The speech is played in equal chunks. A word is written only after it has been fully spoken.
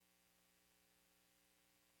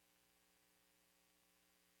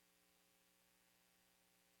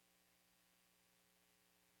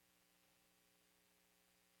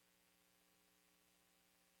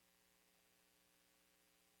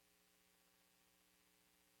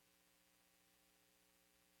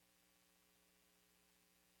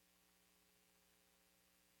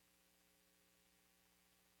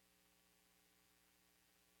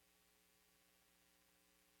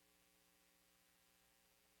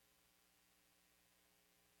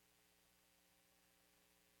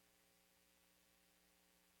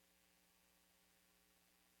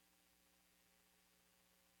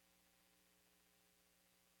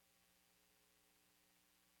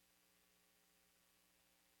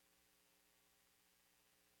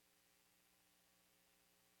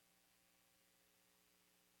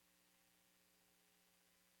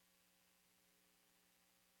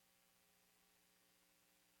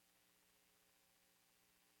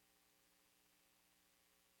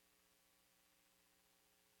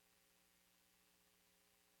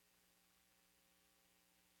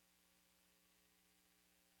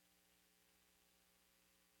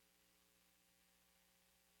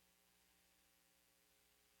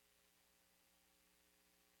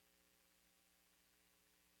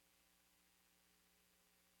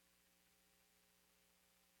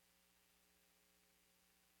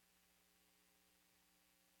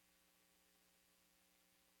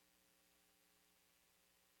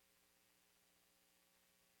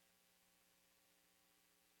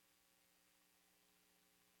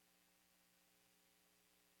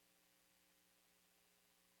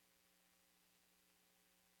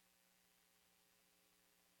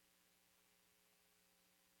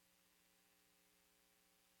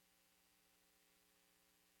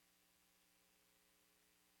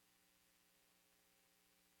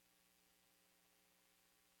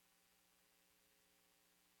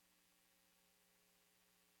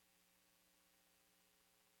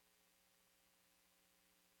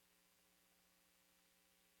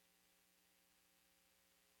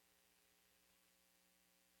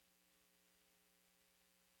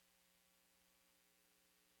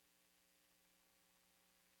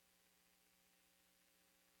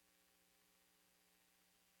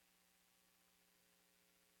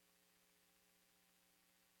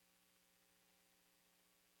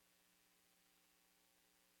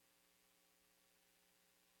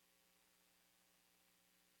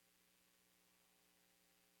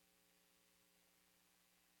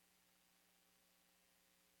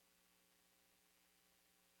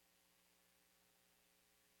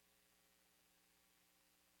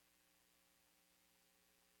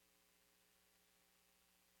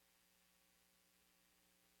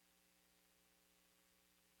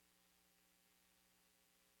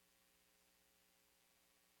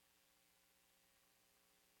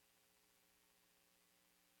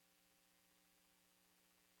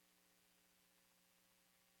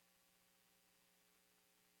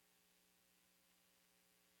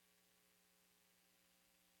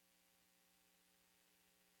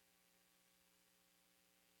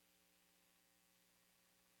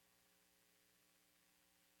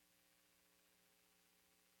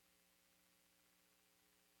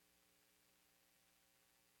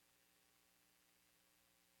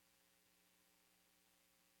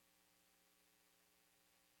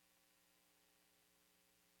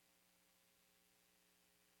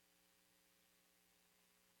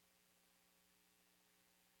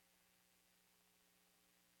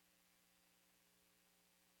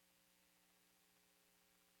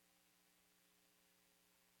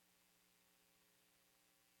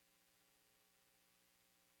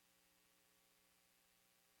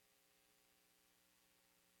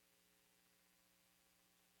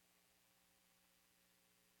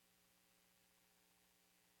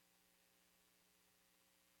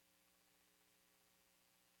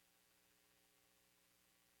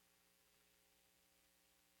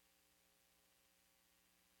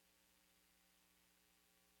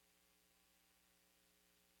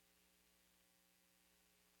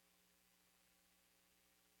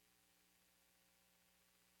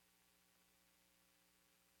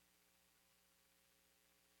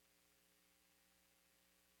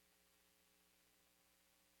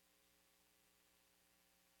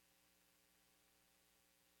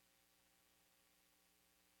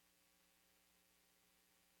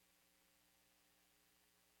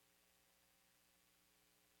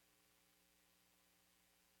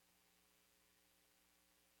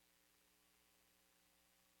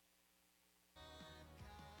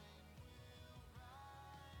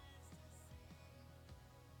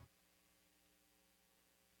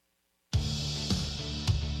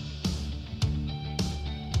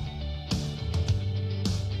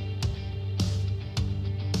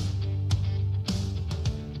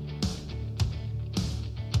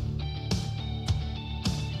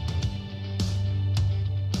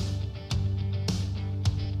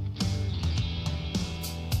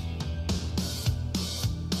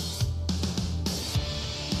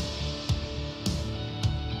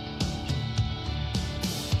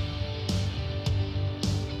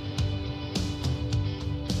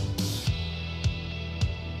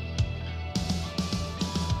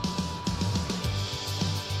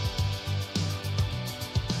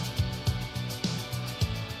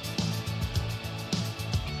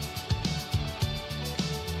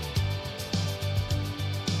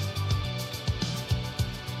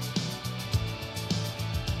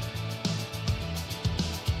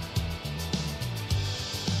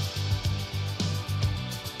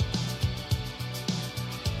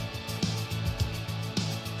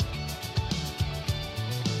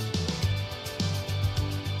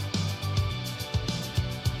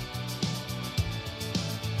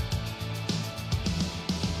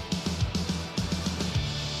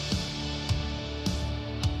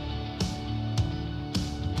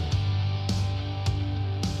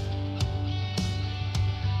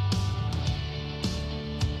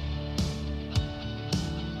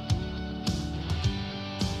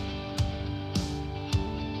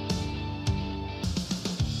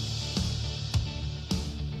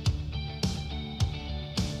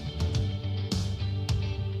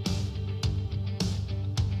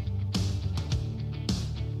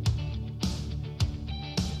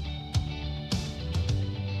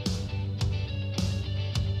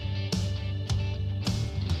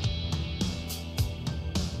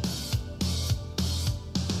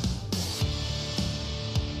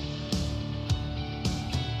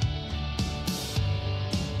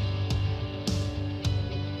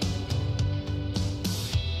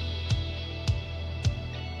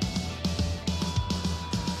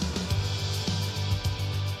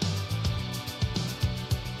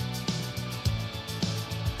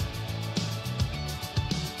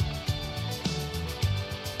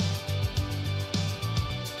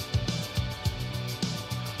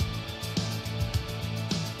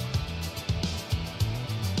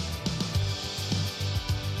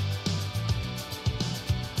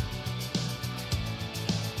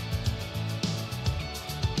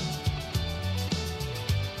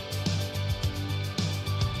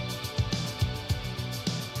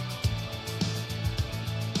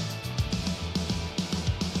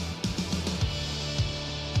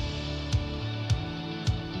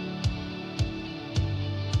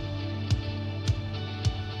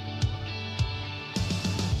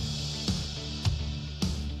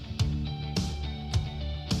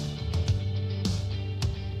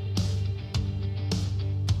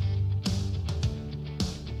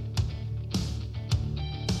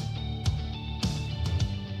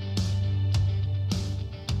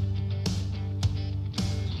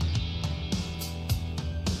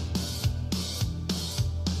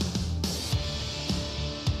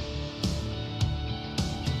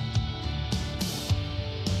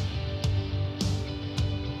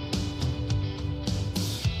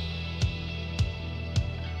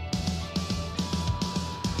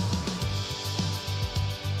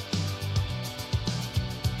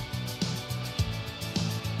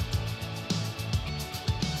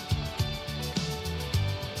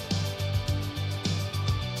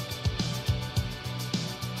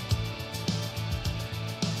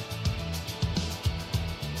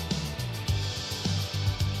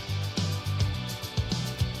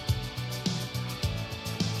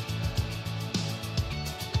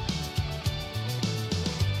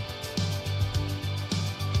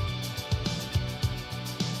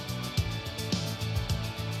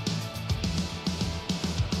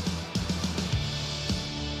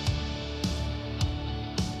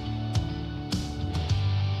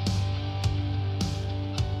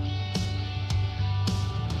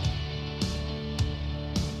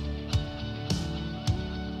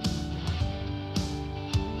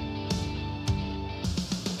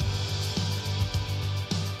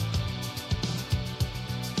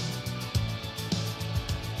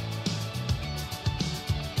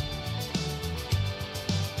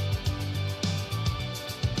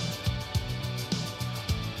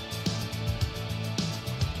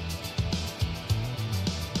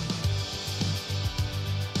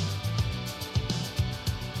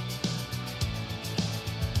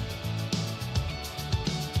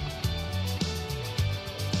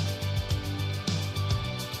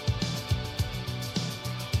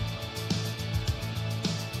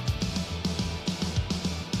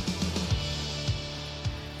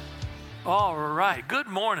All right. Good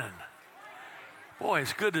morning. Boy,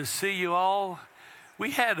 it's good to see you all.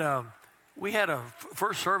 We had a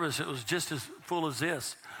first service that was just as full as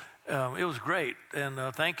this. It was great, and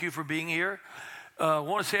thank you for being here. I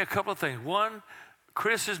want to say a couple of things. One,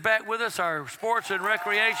 Chris is back with us. Our sports and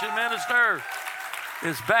recreation minister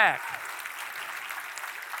is back.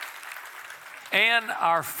 And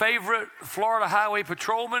our favorite Florida Highway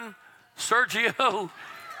Patrolman, Sergio,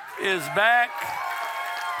 is back.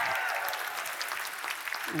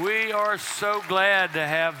 We are so glad to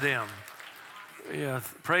have them. Yeah,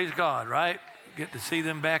 praise God, right? Get to see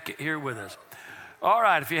them back here with us. All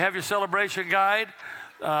right, if you have your celebration guide,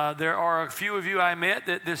 there are a few of you I met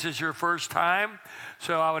that this is your first time.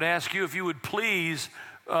 So I would ask you if you would please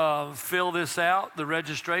fill this out, the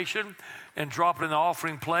registration, and drop it in the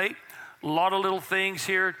offering plate. A lot of little things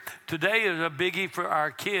here. Today is a biggie for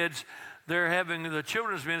our kids. They're having the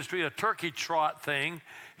children's ministry, a turkey trot thing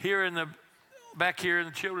back here in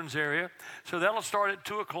the children's area. So that'll start at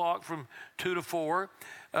 2 o'clock from 2 to 4.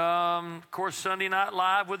 Of course, Sunday Night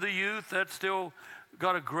Live with the youth. That's still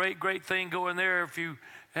got a great thing going there. If you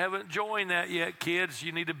haven't joined that yet, kids,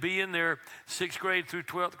 you need to be in there, 6th grade through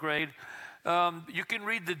 12th grade. You can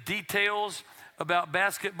read the details about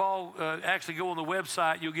basketball. Actually, go on the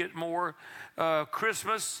website. You'll get more.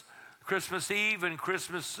 Christmas Eve and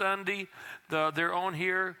Christmas Sunday, they're on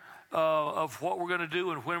here of what we're going to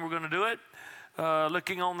do and when we're going to do it.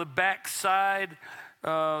 Looking on the back side,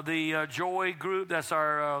 the Joy group, that's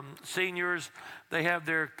our seniors. They have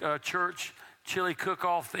their church chili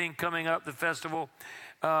cook-off thing coming up, the festival.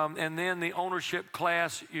 And then the ownership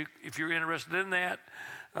class, if you're interested in that,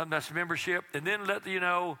 that's membership. And then let you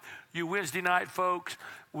know, you Wednesday night folks,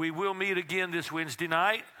 we will meet again this Wednesday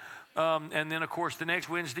night. And then, of course, the next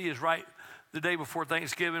Wednesday is right the day before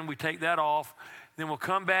Thanksgiving. We take that off. Then we'll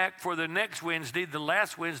come back for the next Wednesday, the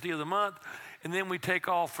last Wednesday of the month, and then we take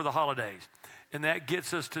off for the holidays. And that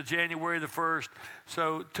gets us to January the 1st.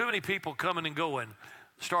 So too many people coming and going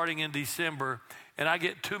starting in December. And I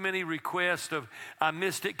get too many requests of, I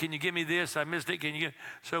missed it, can you give me this? I missed it, can you give?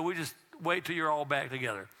 So we just wait till you're all back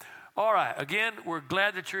together. All right, again, we're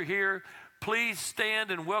glad that you're here. Please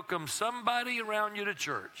stand and welcome somebody around you to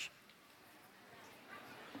church.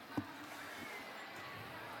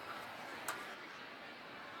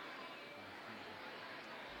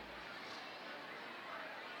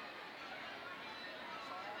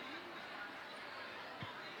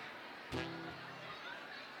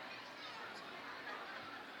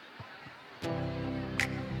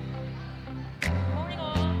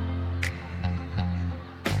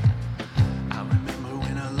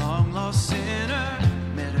 Sinner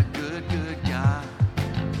met a good guy.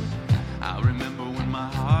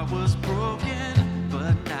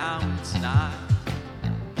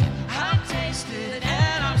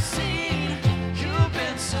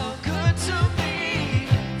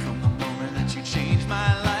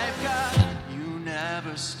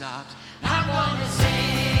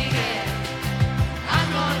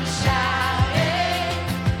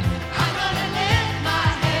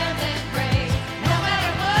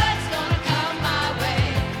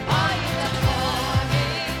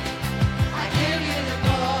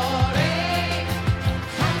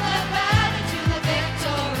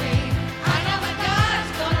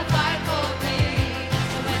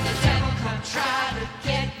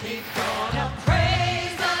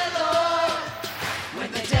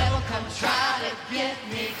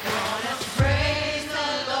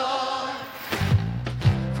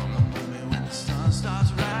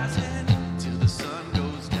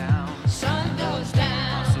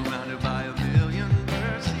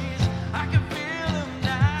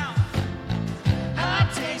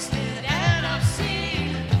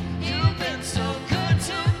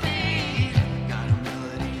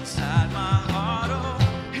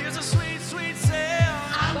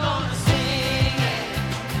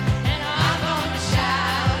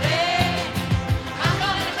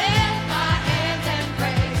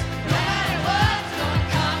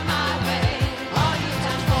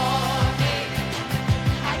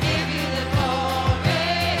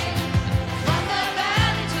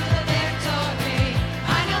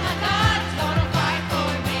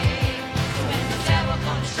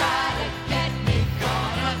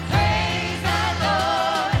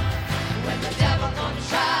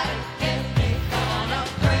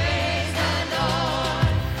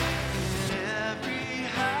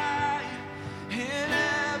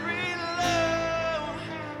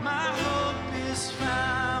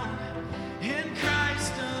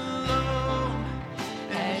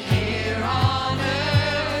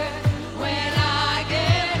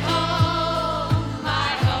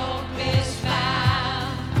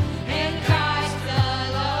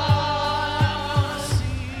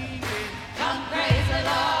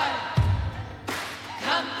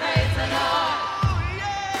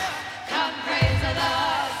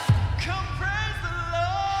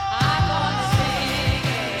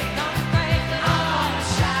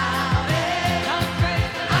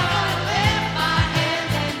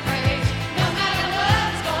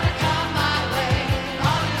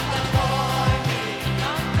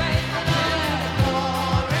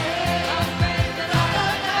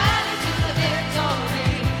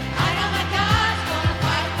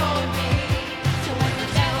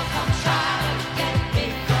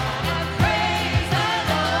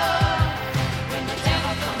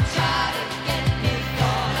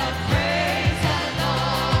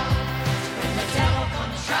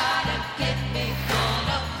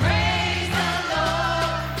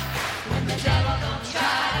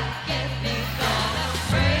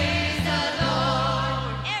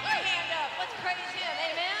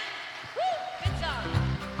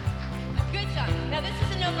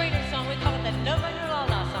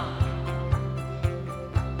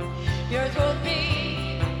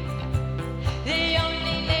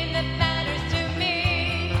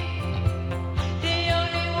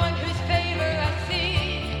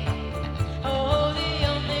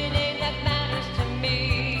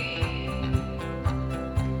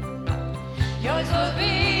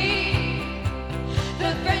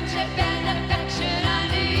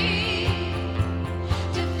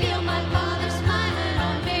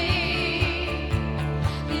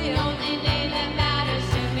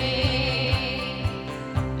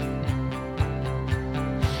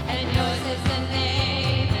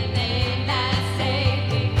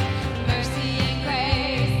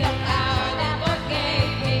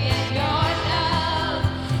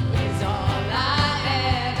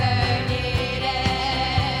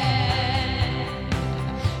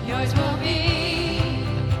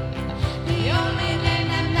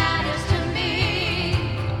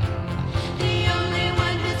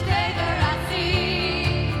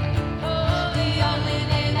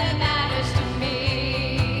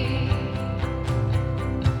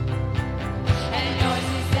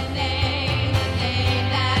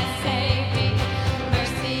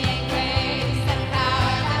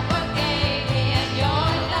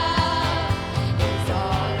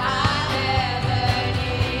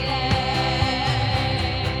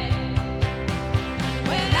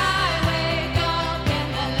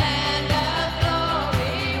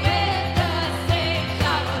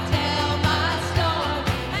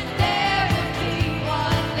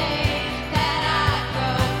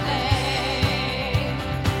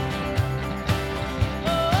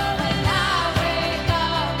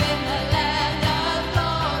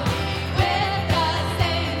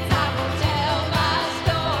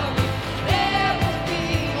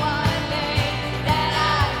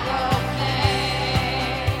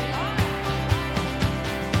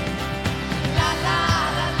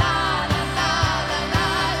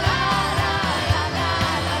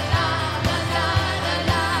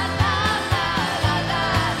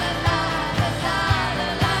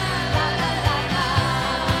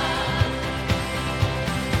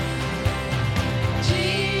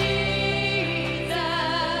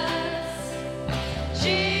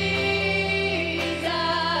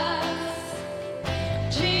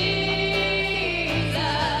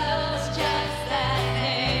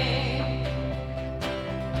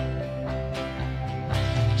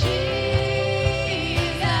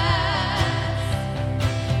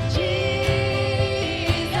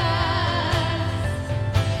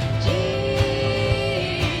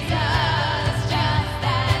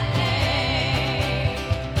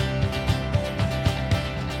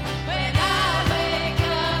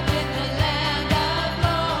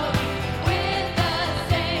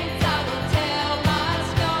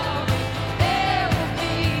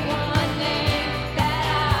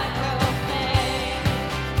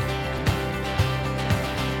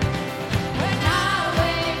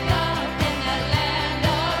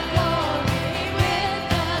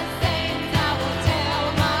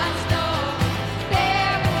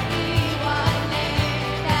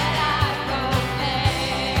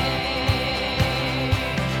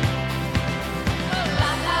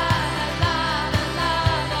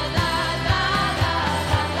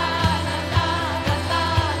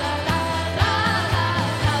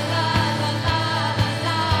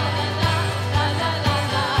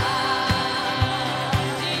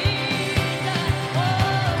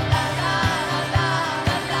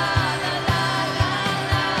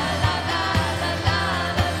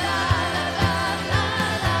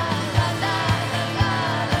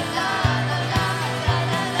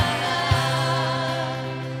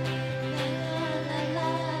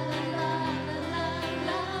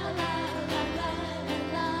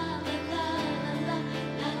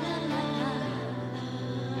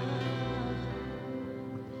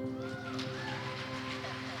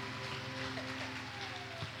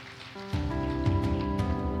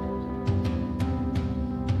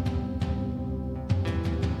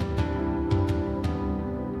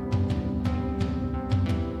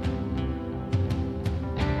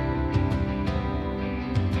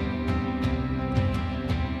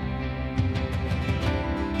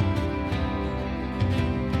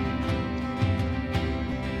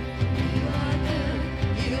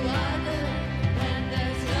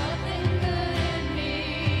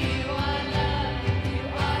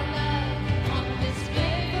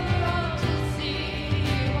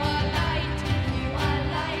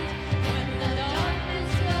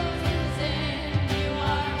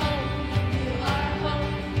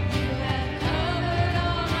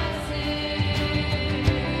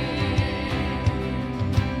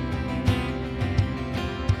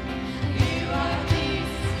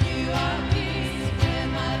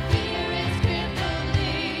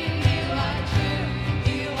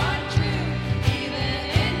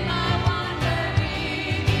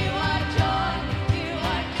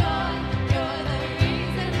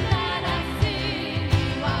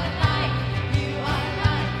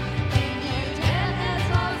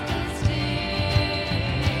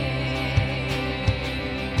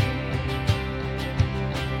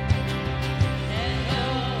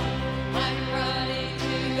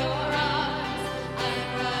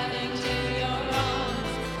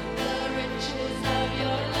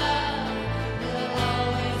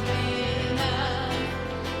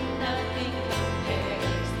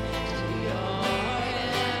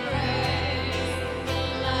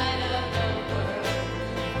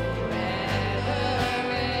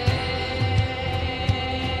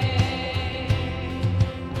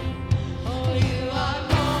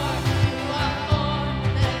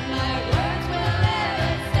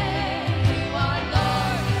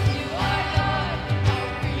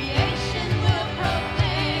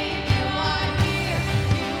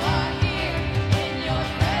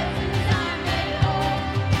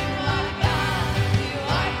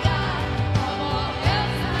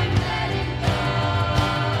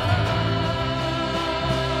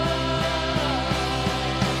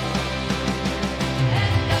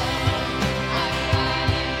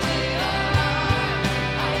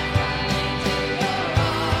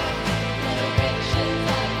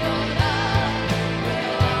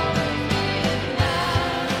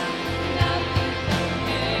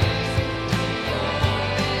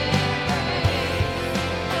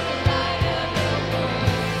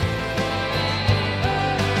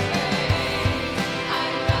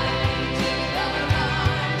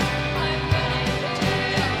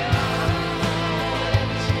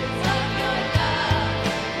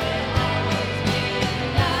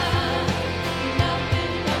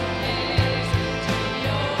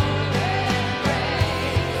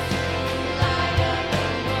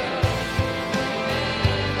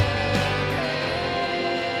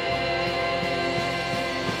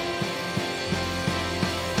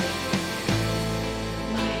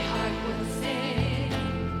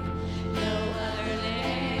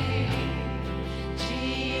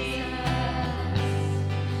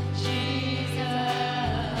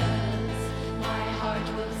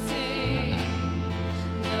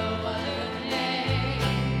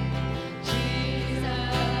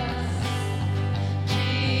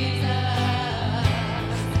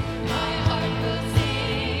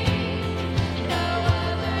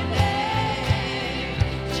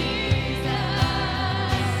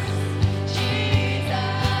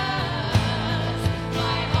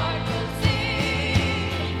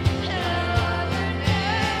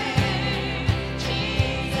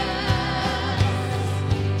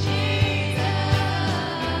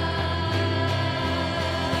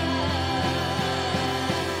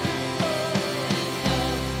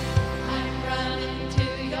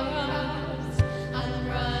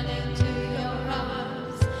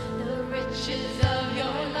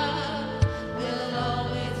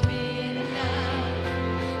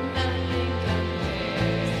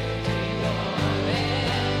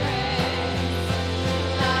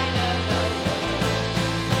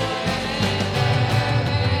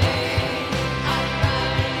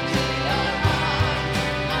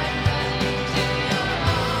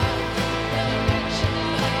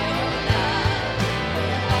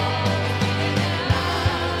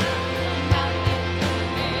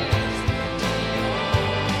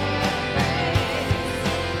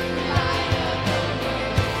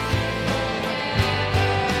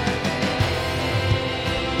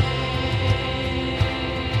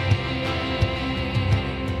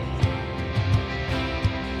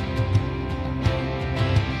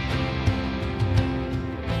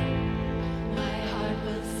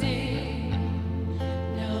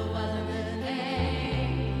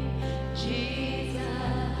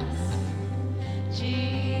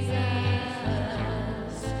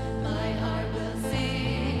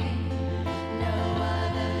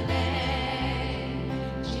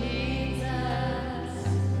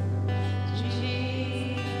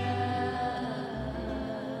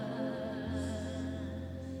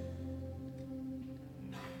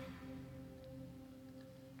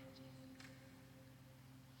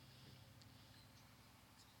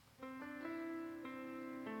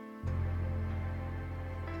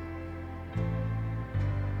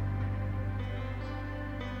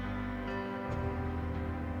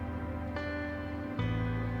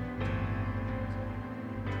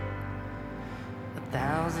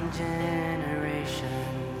 1,000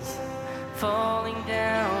 generations falling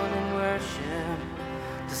down in worship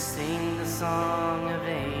to sing the song of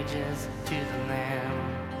ages to the Lamb.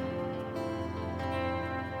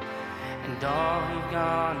 And all who've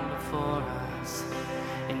gone before us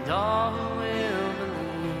and all who will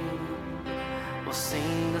believe will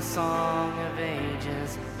sing the song of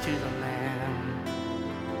ages to the Lamb.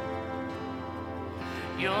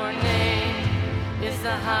 Your name is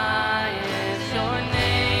the highest, your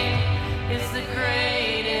name is the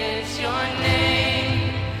greatest, your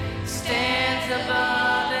name stands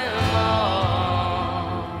above them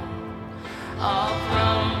all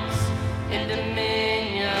thrones and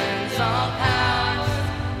dominions, all powers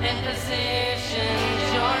and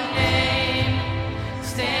positions, your name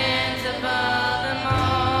stands above them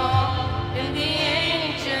all, and the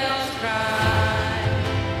angels cry,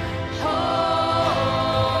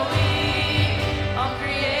 holy, all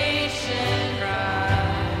creation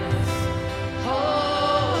cries,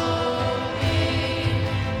 holy,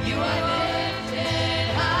 you are lifted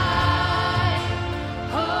high,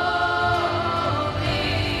 holy,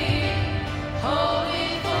 holy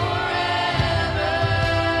forever.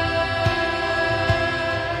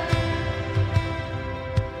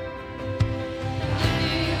 If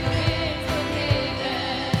you been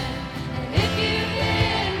forgiven, and if you've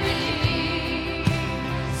been redeemed,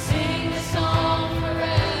 sing the song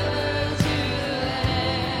forever to the Lamb.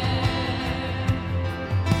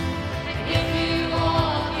 And if you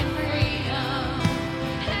walk in freedom,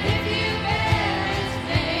 and if you bear His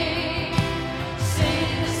name, sing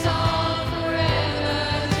the song forever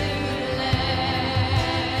to the Lamb.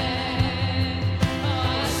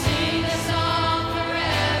 Sing the song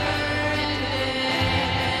forever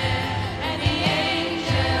and the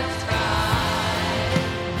angels cry,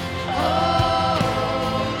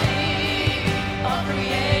 holy, all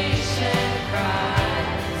creation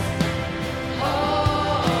cries,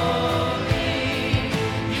 holy,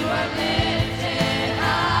 you are lifted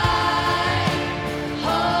high,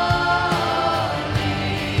 holy,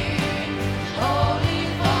 holy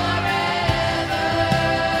forever.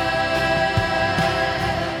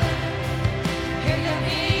 Hear the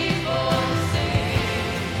people sing,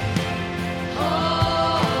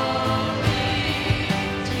 holy,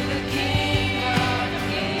 to the King of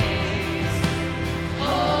Kings,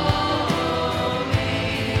 holy,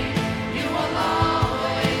 you will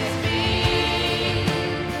always be,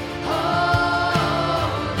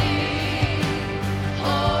 holy,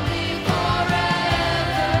 holy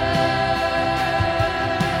forever.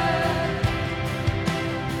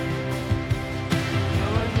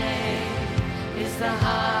 Your name is the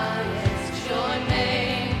highest, your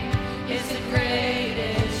name is the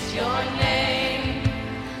greatest, your name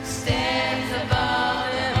stands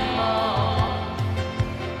above them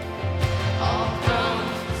all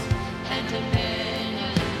thrones and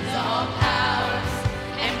dominions, all powers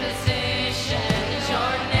and positions,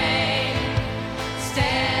 your name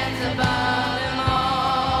stands above them all.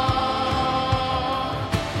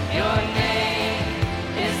 Your name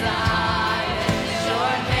is the highest,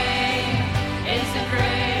 your name is the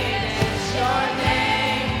greatest.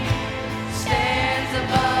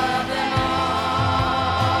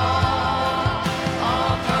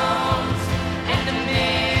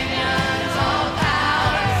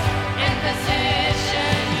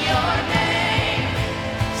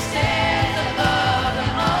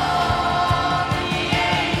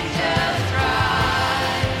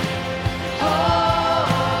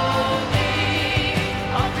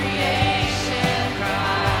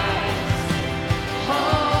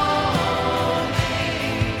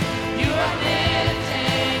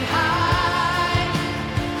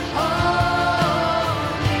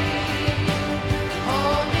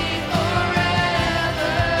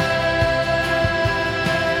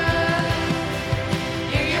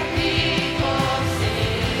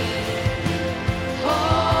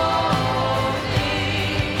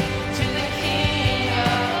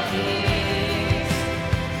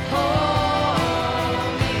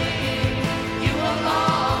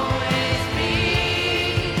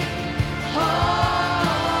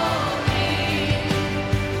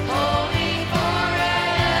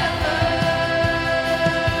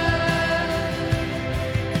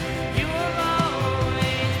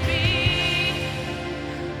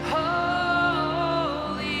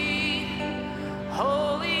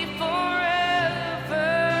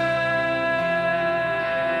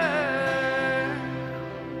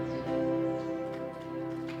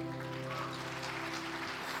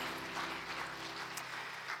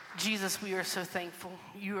 Jesus, we are so thankful.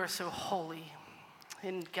 You are so holy.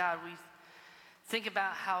 And God, we think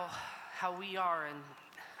about how we are and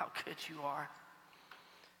how good you are.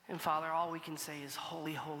 And Father, all we can say is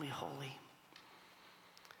holy, holy, holy.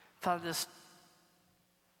 Father, just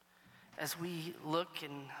as we look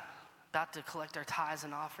and about to collect our tithes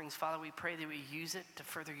and offerings, Father, we pray that we use it to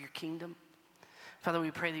further your kingdom. Father,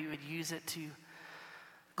 we pray that you would use it to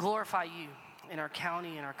glorify you in our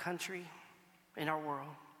county, in our country, in our world.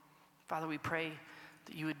 Father, we pray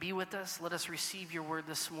that you would be with us. Let us receive your word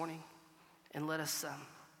this morning, and let us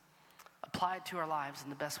apply it to our lives in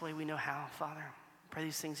the best way we know how. Father, I pray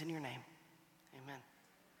these things in your name. Amen.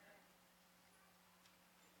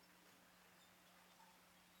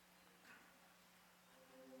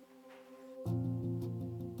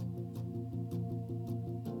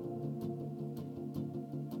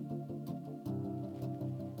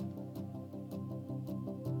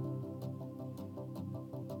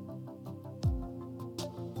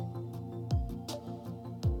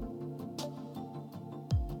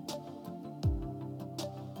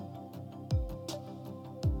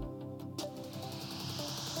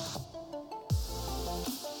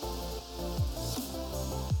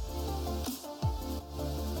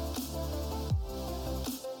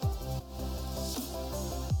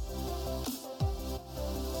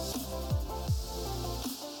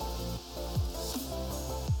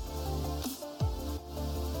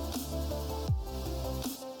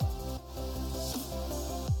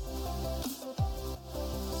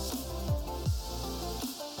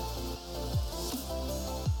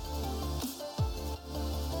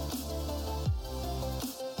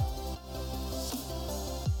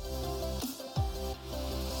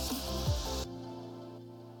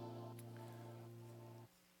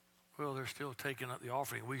 Well, they're still taking up the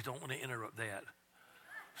offering. We don't want to interrupt that.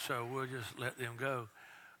 So we'll just let them go.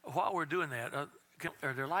 While we're doing that,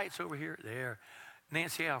 are there lights over here? There.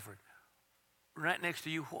 Nancy Alfred, right next to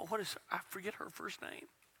you, what is, I forget her first name.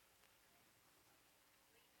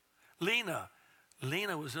 Lena.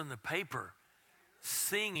 Lena was in the paper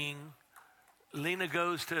singing. Lena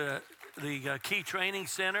goes to the Key Training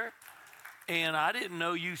Center, and I didn't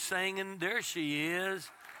know you sang, and there she is.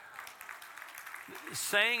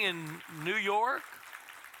 Sang in New York.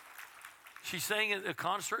 She sang at a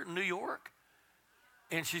concert in New York.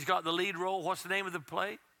 And she's got the lead role. What's the name of the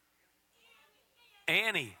play?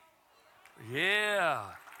 Annie. Yeah.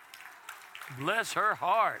 Bless her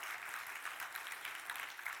heart.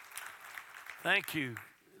 Thank you,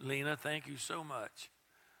 Lena. Thank you so much.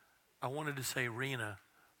 I wanted to say Rena,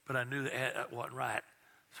 but I knew that wasn't right.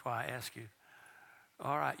 That's why I asked you.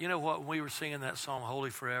 All right. You know what? When we were singing that song, Holy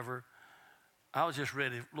Forever, I was just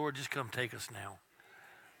ready. Lord, just come take us now.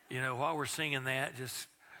 You know, while we're singing that, just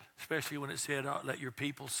especially when it said, let your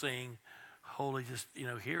people sing holy, just, you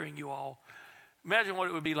know, hearing you all. Imagine what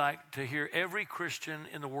it would be like to hear every Christian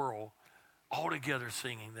in the world all together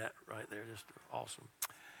singing that right there. Just awesome.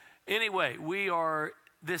 Anyway,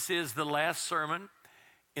 this is the last sermon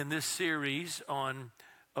in this series on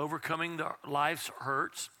overcoming the life's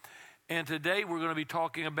hurts. And today we're going to be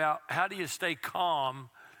talking about how do you stay calm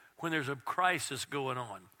when there's a crisis going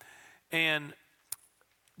on. And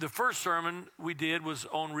the first sermon we did was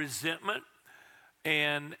on resentment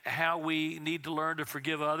and how we need to learn to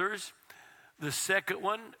forgive others. The second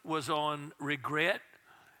one was on regret,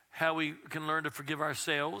 how we can learn to forgive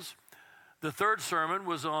ourselves. The third sermon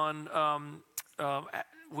was on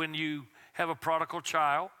when you have a prodigal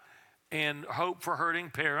child and hope for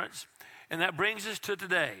hurting parents. And that brings us to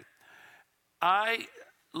today. I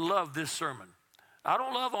love this sermon. I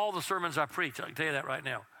don't love all the sermons I preach. I can tell you that right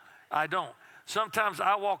now. I don't. Sometimes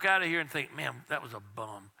I walk out of here and think, man, that was a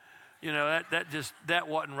bum. You know, that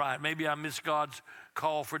wasn't right. Maybe I missed God's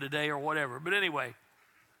call for today or whatever. But anyway,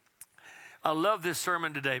 I love this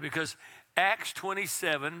sermon today because Acts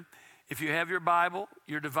 27, if you have your Bible,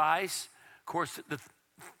 your device, of course,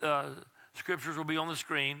 the scriptures will be on the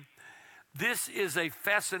screen. This is a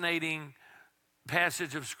fascinating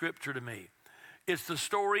passage of scripture to me. It's the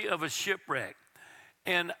story of a shipwreck.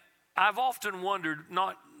 And I've often wondered,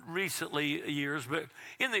 not recently years, but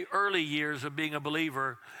in the early years of being a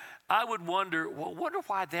believer, I would wonder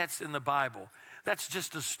why that's in the Bible. That's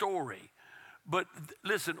just a story. But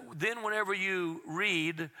listen, then whenever you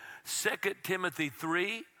read 2 Timothy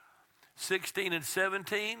 3, 16 and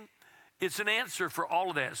 17, it's an answer for all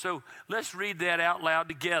of that. So let's read that out loud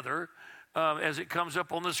together as it comes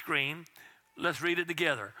up on the screen. Let's read it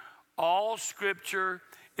together. All scripture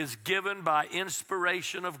is given by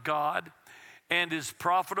inspiration of God and is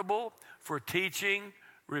profitable for teaching,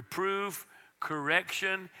 reproof,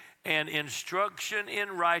 correction, and instruction in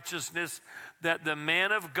righteousness, that the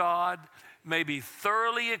man of God may be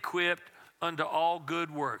thoroughly equipped unto all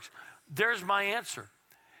good works. There's my answer.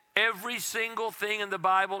 Every single thing in the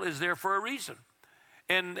Bible is there for a reason.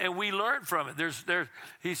 And we learn from it.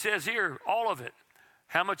 He says here, all of it.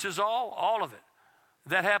 How much is all? All of it.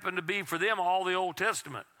 That happened to be for them all the Old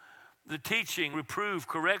Testament. The teaching, reproof,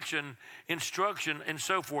 correction, instruction, and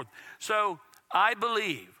so forth. So I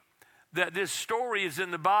believe that this story is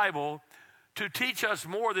in the Bible to teach us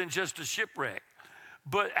more than just a shipwreck,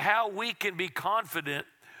 but how we can be confident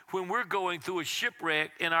when we're going through a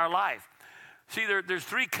shipwreck in our life. See, there's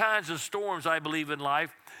three kinds of storms, I believe, in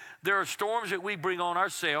life. There are storms that we bring on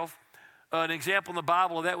ourselves. An example in the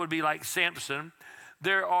Bible of that would be like Samson.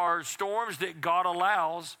 There are storms that God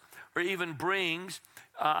allows or even brings.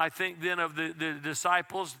 I think then of the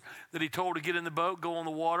disciples that he told to get in the boat, go on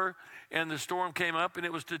the water, and the storm came up, and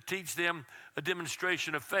it was to teach them a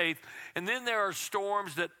demonstration of faith. And then there are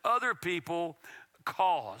storms that other people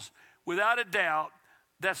cause. Without a doubt,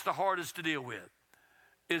 that's the hardest to deal with,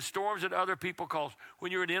 is storms that other people cause.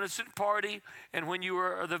 When you're an innocent party and when you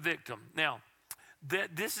are the victim. Now,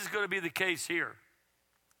 this is going to be the case here.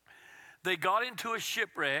 They got into a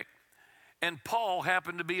shipwreck, and Paul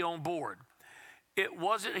happened to be on board. It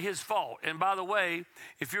wasn't his fault. And by the way,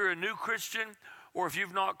 if you're a new Christian or if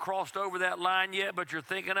you've not crossed over that line yet, but you're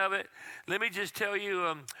thinking of it, let me just tell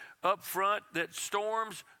you up front that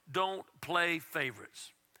storms don't play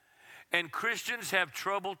favorites. And Christians have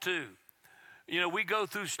trouble too. You know, we go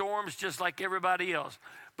through storms just like everybody else.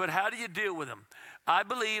 But how do you deal with them? I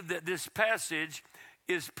believe that this passage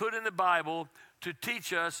is put in the Bible to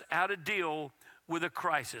teach us how to deal with a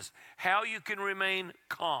crisis, how you can remain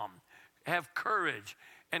calm, have courage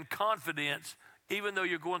and confidence even though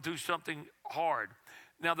you're going through something hard.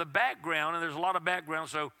 Now the background, and there's a lot of background,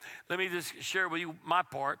 so let me just share with you my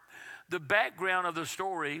part. The background of the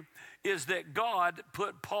story is that God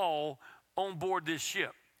put Paul on board this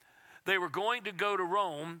ship. They were going to go to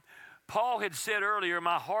Rome. Paul had said earlier,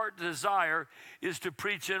 my heart desire is to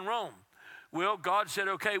preach in Rome. Well, God said,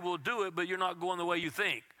 okay, we'll do it, but you're not going the way you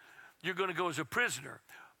think. You're going to go as a prisoner.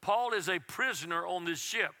 Paul is a prisoner on this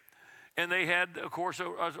ship. And they had, of course,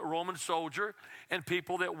 a Roman soldier and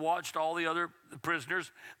people that watched all the other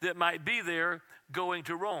prisoners that might be there going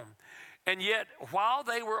to Rome. And yet, while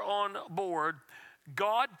they were on board,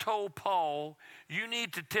 God told Paul, you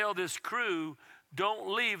need to tell this crew,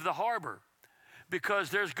 don't leave the harbor, because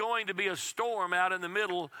there's going to be a storm out in the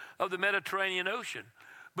middle of the Mediterranean Ocean.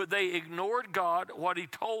 But they ignored God, what he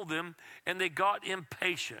told them, and they got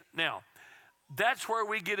impatient. Now, that's where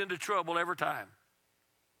we get into trouble every time.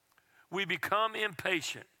 We become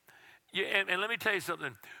impatient. And let me tell you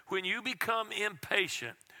something. When you become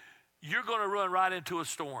impatient, you're going to run right into a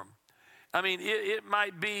storm. I mean, it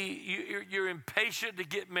might be you're impatient to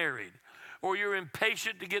get married, or you're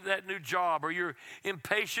impatient to get that new job, or you're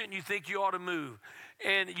impatient and you think you ought to move,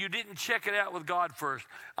 and you didn't check it out with God first.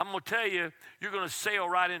 I'm going to tell you, you're going to sail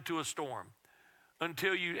right into a storm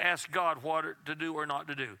until you ask God what to do or not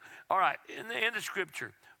to do. All right, in the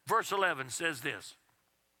scripture, verse 11 says this.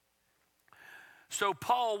 So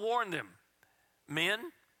Paul warned them, men,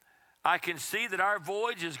 I can see that our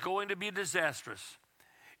voyage is going to be disastrous.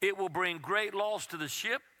 It will bring great loss to the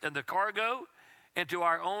ship and the cargo and to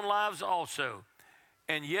our own lives also.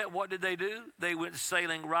 And yet what did they do? They went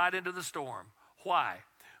sailing right into the storm. Why?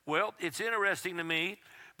 Well, it's interesting to me,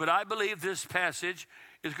 but I believe this passage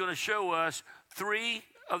is going to show us three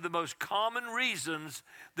of the most common reasons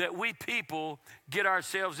that we people get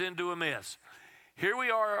ourselves into a mess. Here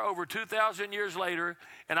we are over 2,000 years later,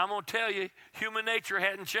 and I'm going to tell you, human nature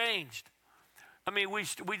hadn't changed. I mean, we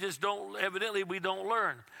just don't, evidently we don't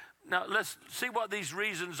learn. Now, let's see what these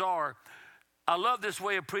reasons are. I love this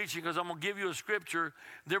way of preaching because I'm going to give you a scripture,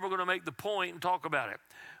 then we're going to make the point and talk about it.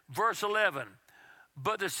 Verse 11,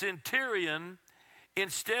 but the centurion,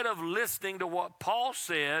 instead of listening to what Paul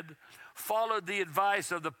said, followed the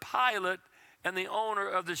advice of the pilot and the owner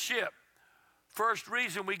of the ship. First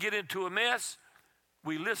reason we get into a mess,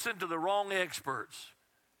 we listen to the wrong experts.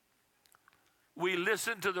 We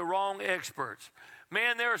listen to the wrong experts.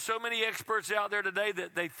 Man, there are so many experts out there today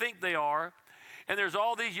that they think they are. And there's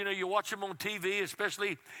all these, you watch them on TV,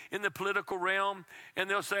 especially in the political realm, and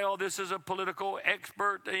they'll say, oh, this is a political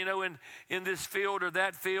expert, in this field or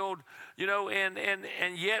that field,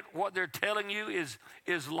 and yet what they're telling you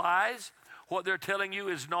is lies. What they're telling you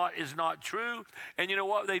is not true. And you know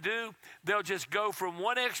what they do? They'll just go from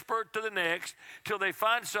one expert to the next till they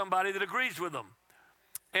find somebody that agrees with them.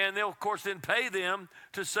 And they'll, of course, then pay them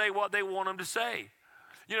to say what they want them to say.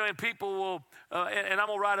 You know, and people will, and I'm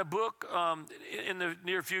going to write a book in the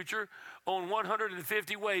near future on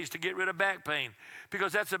 150 ways to get rid of back pain,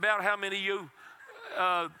 because that's about how many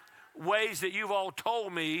ways that you've all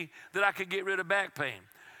told me that I could get rid of back pain.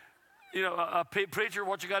 You know, preacher,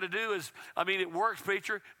 what you got to do is, I mean, it works,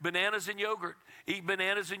 preacher, bananas and yogurt. Eat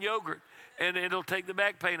bananas and yogurt, and it'll take the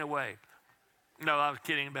back pain away. No, I was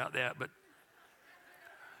kidding about that, but.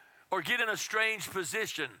 Or get in a strange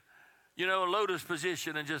position, you know, a lotus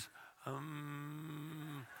position, and just,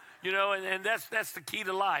 you know, and that's the key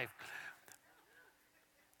to life.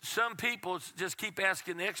 Some people just keep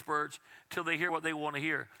asking the experts till they hear what they want to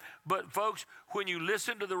hear. But folks, when you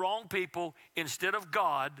listen to the wrong people instead of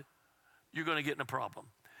God, you're going to get in a problem.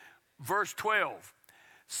 Verse 12,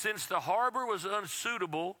 since the harbor was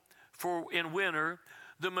unsuitable in winter,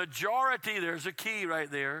 the majority, there's a key right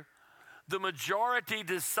there, the majority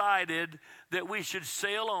decided that we should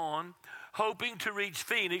sail on, hoping to reach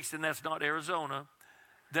Phoenix, and that's not Arizona.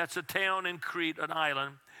 That's a town in Crete, an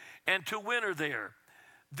island, and to winter there.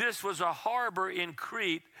 This was a harbor in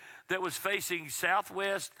Crete that was facing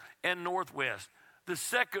southwest and northwest. The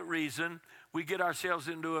second reason we get ourselves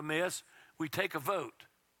into a mess, we take a vote.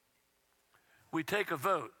 We take a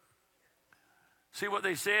vote. See what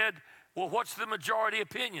they said? Well, what's the majority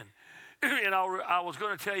opinion? And I was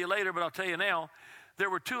going to tell you later, but I'll tell you now. There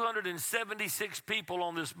were 276 people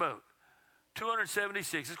on this boat.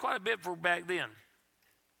 276. It's quite a bit for back then.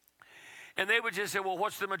 And they would just say, well,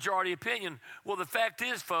 what's the majority opinion? Well, the fact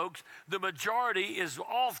is, folks, the majority is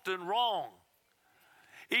often wrong.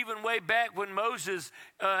 Even way back when Moses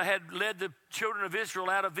had led the children of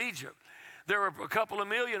Israel out of Egypt, there were a couple of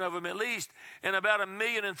million of them at least, and about 1.75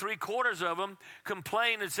 million of them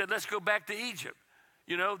complained and said, let's go back to Egypt.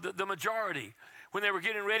 You know, the majority. When they were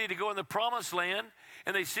getting ready to go in the promised land,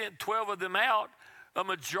 and they sent 12 of them out, a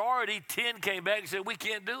majority, 10 came back and said, we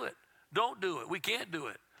can't do it. Don't do it. We can't do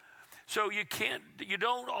it. So you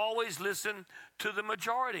don't always listen to the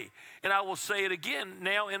majority. And I will say it again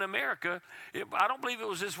now in America. I don't believe it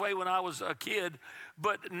was this way when I was a kid,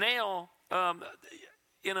 but now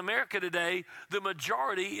in America today, the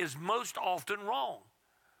majority is most often wrong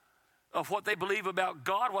of what they believe about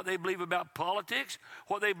God, what they believe about politics,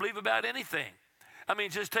 what they believe about anything. I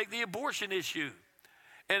mean, just take the abortion issue.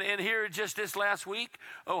 And here just this last week,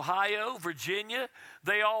 Ohio, Virginia,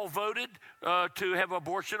 they all voted to have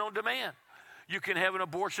abortion on demand. You can have an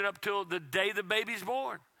abortion up till the day the baby's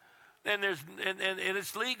born. And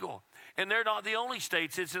it's legal. And they're not the only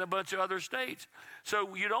states. It's in a bunch of other states.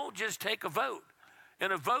 So you don't just take a vote.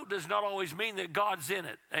 And a vote does not always mean that God's in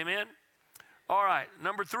it. Amen? All right,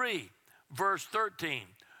 number 3, verse 13.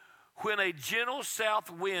 When a gentle south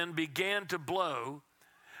wind began to blow,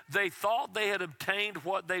 they thought they had obtained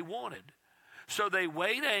what they wanted. So they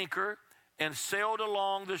weighed anchor and sailed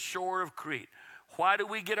along the shore of Crete. Why do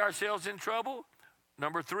we get ourselves in trouble?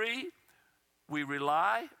 Number 3, we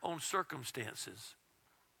rely on circumstances.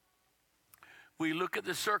 We look at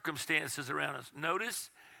the circumstances around us. Notice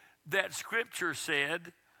that scripture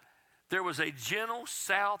said there was a gentle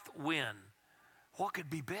south wind. What could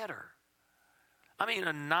be better? I mean,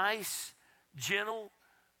 a nice, gentle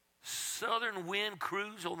southern wind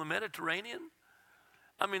cruise on the Mediterranean.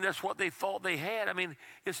 I mean, that's what they thought they had. I mean,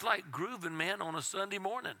 it's like grooving, man, on a Sunday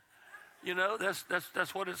morning. You know,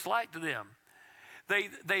 that's what it's like to them.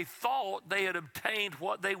 They thought they had obtained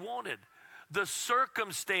what they wanted. The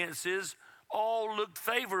circumstances all looked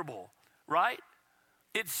favorable, right?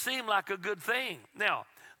 It seemed like a good thing. Now,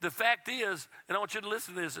 the fact is, and I want you to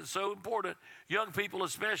listen to this, it's so important, young people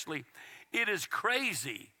especially, it is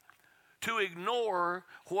crazy to ignore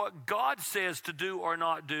what God says to do or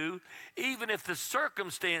not do, even if the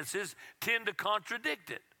circumstances tend to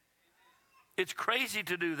contradict it. It's crazy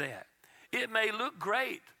to do that. It may look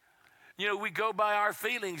great. You know, we go by our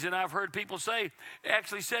feelings, and I've heard people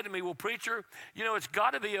actually said to me, well, preacher, you know, it's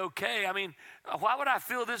got to be okay. I mean, why would I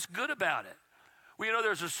feel this good about it? Well, you know,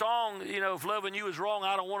 there's a song, you know, if loving you is wrong,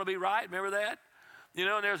 I don't want to be right. Remember that? You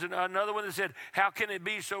know, and there's another one that said, how can it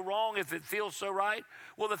be so wrong if it feels so right?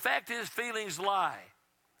 Well, the fact is, feelings lie.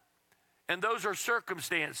 And those are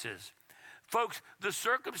circumstances. Folks, the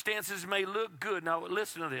circumstances may look good. Now,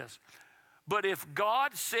 listen to this. But if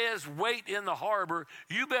God says wait in the harbor,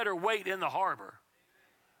 you better wait in the harbor.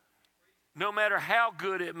 No matter how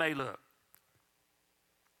good it may look.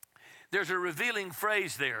 There's a revealing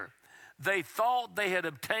phrase there. They thought they had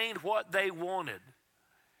obtained what they wanted.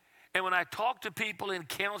 And when I talk to people in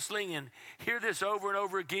counseling and hear this over and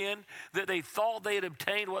over again, that they thought they had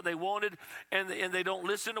obtained what they wanted, and they don't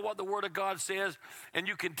listen to what the Word of God says, and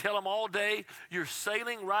you can tell them all day, you're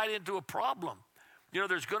sailing right into a problem. You know,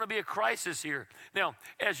 there's going to be a crisis here. Now,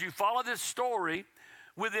 as you follow this story,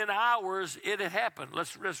 within hours it had happened.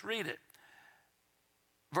 Let's read it.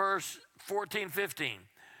 Verse 14, 15.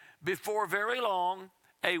 Before very long,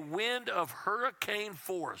 a wind of hurricane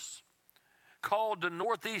force called the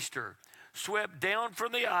northeaster swept down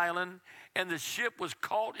from the island, and the ship was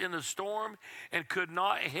caught in the storm and could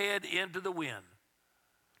not head into the wind.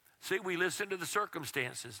 See, we listen to the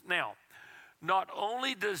circumstances. Now, not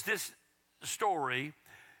only does this story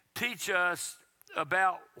teach us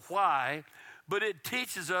about why, but it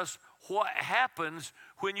teaches us what happens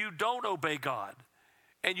when you don't obey God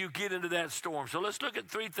and you get into that storm. So let's look at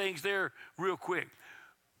three things there real quick.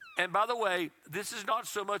 And by the way, this is not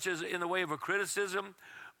so much as in the way of a criticism,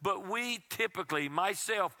 but we typically,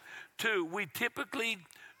 myself too, we typically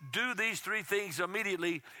do these three things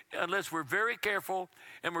immediately unless we're very careful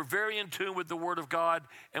and we're very in tune with the Word of God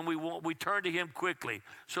and we turn to Him quickly.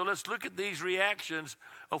 So let's look at these reactions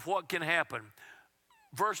of what can happen.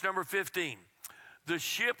 Verse number 15. The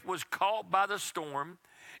ship was caught by the storm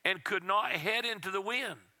and could not head into the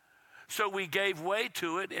wind. So we gave way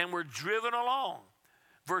to it and were driven along.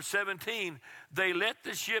 Verse 17, they let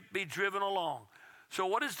the ship be driven along. So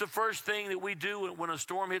what is the first thing that we do when a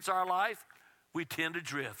storm hits our life? We tend to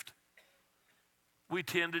drift. We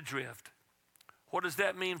tend to drift. What does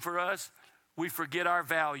that mean for us? We forget our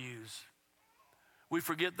values. We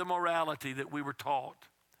forget the morality that we were taught.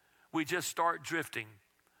 We just start drifting.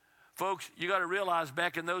 Folks, you got to realize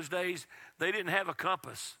back in those days, they didn't have a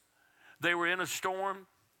compass. They were in a storm.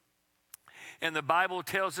 And the Bible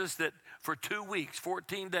tells us that for 2 weeks,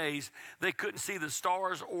 14 days, they couldn't see the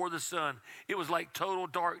stars or the sun. It was like total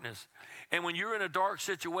darkness. And when you're in a dark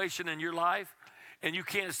situation in your life and you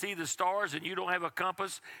can't see the stars and you don't have a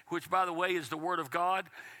compass, which, by the way, is the Word of God,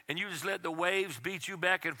 and you just let the waves beat you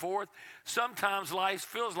back and forth, sometimes life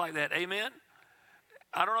feels like that. Amen?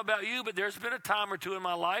 I don't know about you, but there's been a time or two in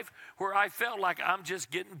my life where I felt like I'm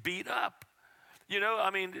just getting beat up. You know,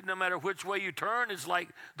 I mean, no matter which way you turn, it's like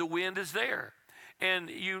the wind is there. And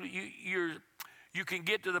you can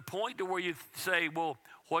get to the point to where you say, well,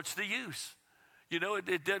 what's the use? You know,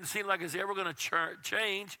 it doesn't seem like it's ever going to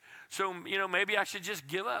change. So, you know, maybe I should just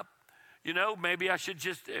give up. You know, maybe I should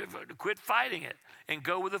just quit fighting it and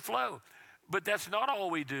go with the flow. But that's not all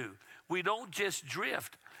we do. We don't just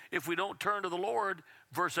drift if we don't turn to the Lord,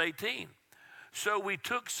 verse 18. So we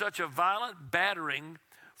took such a violent battering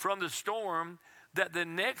from the storm that the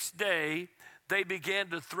next day they began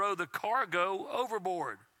to throw the cargo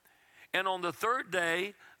overboard. And on the third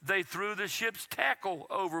day, they threw the ship's tackle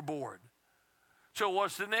overboard. So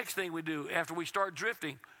what's the next thing we do? After we start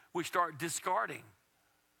drifting, we start discarding.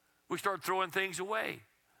 We start throwing things away.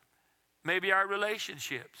 Maybe our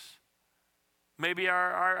relationships. Maybe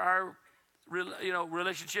our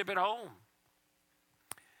relationship at home.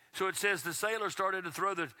 So it says the sailors started to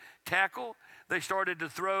throw the tackle. They started to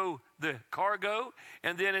throw the cargo.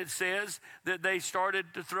 And then it says that they started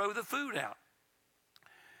to throw the food out.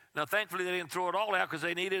 Now, thankfully, they didn't throw it all out because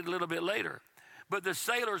they needed it a little bit later. But the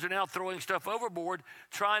sailors are now throwing stuff overboard,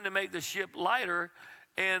 trying to make the ship lighter.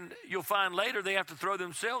 And you'll find later they have to throw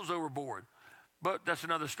themselves overboard. But that's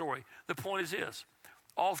another story. The point is this.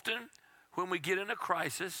 Often, when we get in a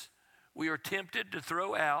crisis, we are tempted to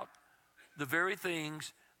throw out the very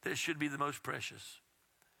things that should be the most precious.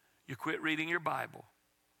 You quit reading your Bible.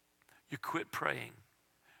 You quit praying.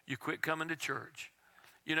 You quit coming to church.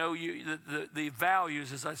 You know, the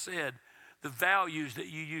values, as I said, the values that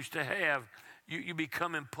you used to have, you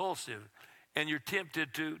become impulsive and you're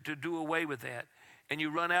tempted to do away with that. And you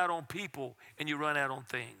run out on people and you run out on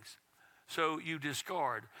things. So you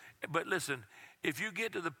discard. But listen, if you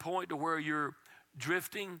get to the point to where you're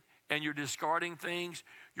drifting and you're discarding things,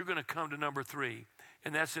 you're going to come to number 3.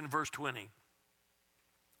 And that's in verse 20.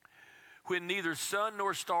 When neither sun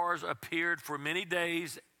nor stars appeared for many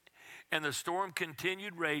days and the storm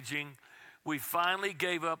continued raging, we finally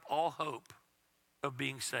gave up all hope of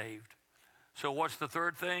being saved. So what's the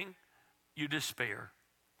third thing? You despair.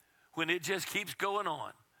 When it just keeps going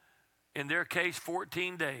on, in their case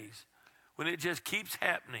 14 days, when it just keeps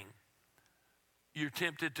happening, you're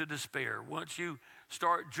tempted to despair. Once you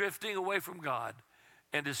start drifting away from God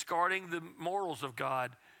and discarding the morals of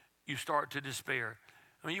God, you start to despair.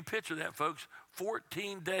 I mean, you picture that, folks.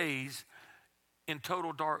 14 days in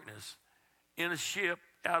total darkness in a ship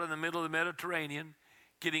out in the middle of the Mediterranean,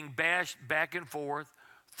 getting bashed back and forth,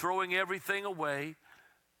 throwing everything away,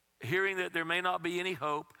 hearing that there may not be any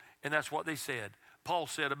hope, and that's what they said. Paul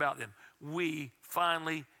said about them, we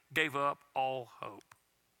finally gave up all hope.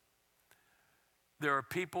 There are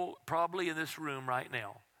people probably in this room right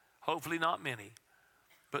now, hopefully not many,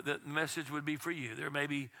 but the message would be for you. There may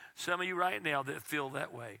be some of you right now that feel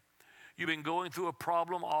that way. You've been going through a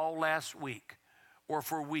problem all last week, or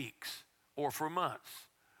for weeks, or for months,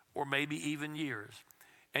 or maybe even years.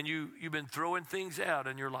 And you've been throwing things out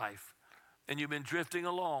in your life, and you've been drifting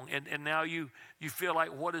along, and now you feel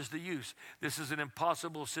like, what is the use? This is an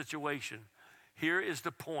impossible situation. Here is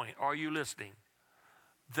the point. Are you listening?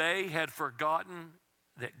 They had forgotten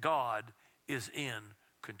that God is in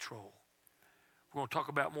control. We're going to talk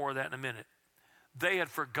about more of that in a minute. They had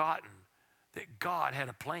forgotten that God had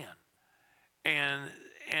a plan. And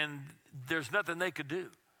there's nothing they could do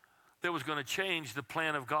that was going to change the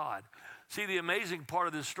plan of God. See, the amazing part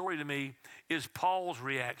of this story to me is Paul's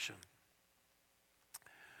reaction.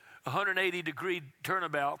 180-degree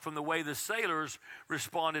turnabout from the way the sailors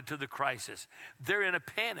responded to the crisis. They're in a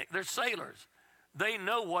panic. They're sailors. They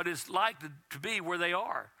know what it's like to be where they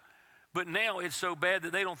are. But now it's so bad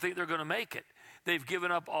that they don't think they're going to make it. They've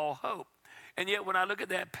given up all hope. And yet when I look at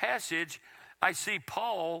that passage, I see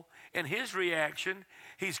Paul and his reaction.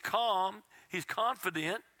 He's calm. He's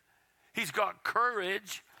confident. He's got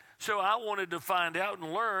courage. So I wanted to find out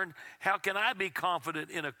and learn, how can I be confident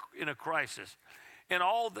in a crisis? And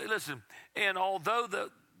although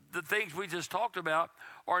the things we just talked about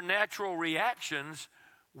are natural reactions,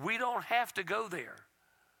 we don't have to go there.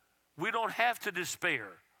 We don't have to despair.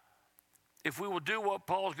 If we will do what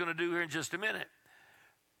Paul's going to do here in just a minute.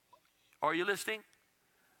 Are you listening?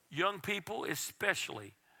 Young people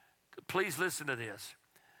especially, please listen to this.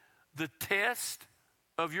 The test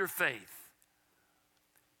of your faith.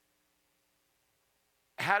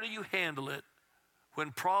 How do you handle it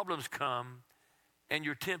when problems come and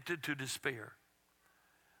you're tempted to despair?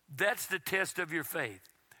 That's the test of your faith.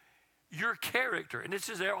 Your character, and this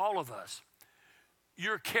is there, all of us,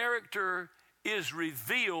 your character is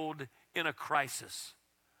revealed in a crisis.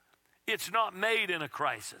 It's not made in a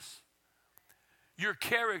crisis. Your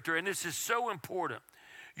character, and this is so important,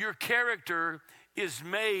 your character is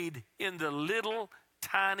made in the little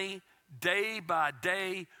tiny, day by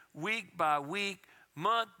day, week by week,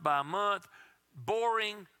 month by month,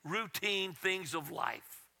 boring, routine things of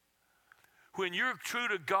life. When you're true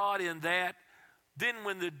to God in that, then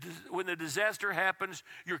when the disaster happens,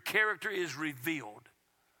 your character is revealed.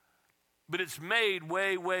 But it's made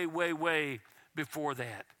way, way, way, way before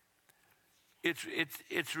that.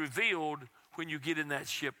 It's revealed when you get in that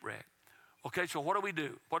shipwreck. Okay, so what do we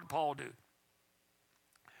do? What did Paul do?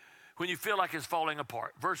 When you feel like it's falling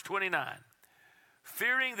apart. Verse 29.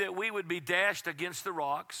 Fearing that we would be dashed against the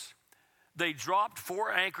rocks, they dropped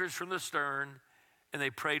 4 anchors from the stern, and they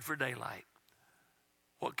prayed for daylight.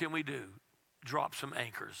 What can we do? Drop some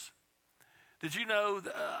anchors. Did you know,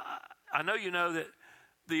 I know you know that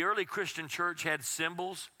the early Christian church had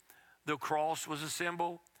symbols. The cross was a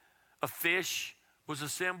symbol. A fish was a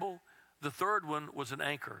symbol. The third one was an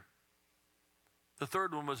anchor. The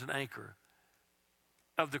third one was an anchor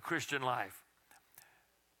of the Christian life.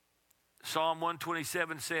 Psalm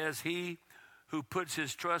 127 says, he who puts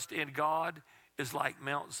his trust in God is like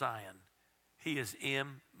Mount Zion. He is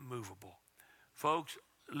immovable. Folks,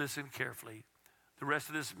 listen carefully. The rest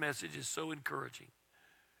of this message is so encouraging.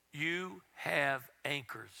 You have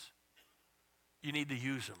anchors. You need to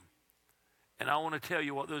use them. And I want to tell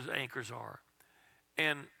you what those anchors are.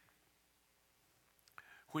 And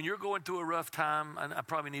when you're going through a rough time, and I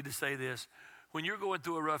probably need to say this, when you're going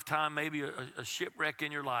through a rough time, maybe a shipwreck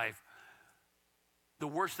in your life, the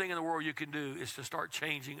worst thing in the world you can do is to start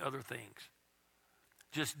changing other things.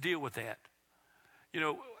 Just deal with that. You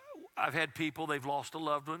know, I've had people, they've lost a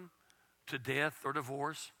loved one to death or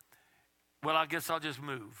divorce. Well, I guess I'll just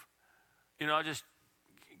move. You know, I'll just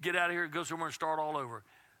get out of here and go somewhere and start all over.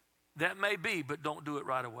 That may be, but don't do it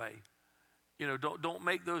right away. You know, don't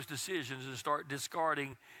make those decisions and start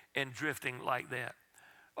discarding and drifting like that.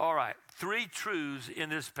 All right, 3 truths in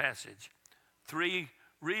this passage. 3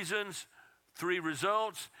 reasons, 3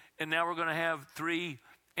 results, and now we're going to have 3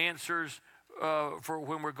 answers for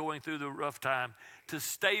when we're going through the rough time to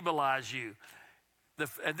stabilize you.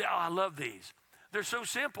 I love these. They're so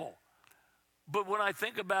simple. But when I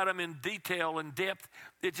think about them in detail and depth,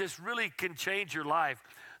 it just really can change your life.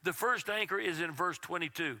 The first anchor is in verse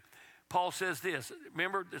 22. Paul says this.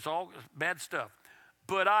 Remember, it's all bad stuff.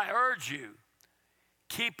 But I urge you,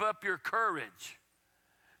 keep up your courage,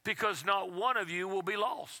 because not one of you will be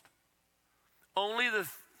lost. Only the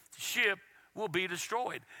ship will be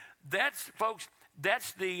destroyed. That's, folks,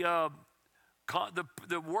 that's the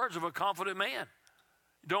words of a confident man.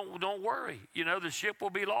 Don't worry. You know, the ship will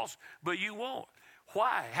be lost, but you won't.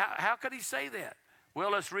 Why? How could he say that?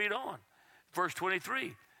 Well, let's read on. Verse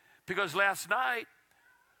 23. Because last night,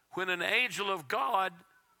 when an angel of God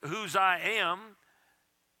whose I am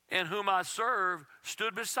and whom I serve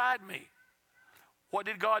stood beside me. What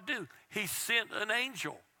did God do? He sent an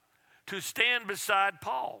angel to stand beside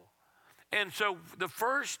Paul. And so the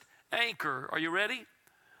first anchor, are you ready?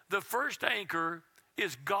 The first anchor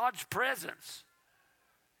is God's presence.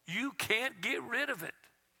 You can't get rid of it.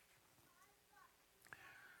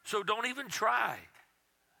 So don't even try.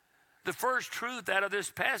 The first truth out of this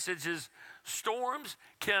passage is storms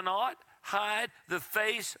cannot hide the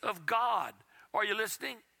face of God. Are you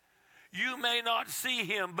listening? You may not see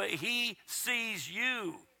him, but he sees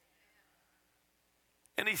you.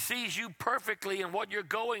 And he sees you perfectly in what you're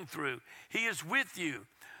going through. He is with you.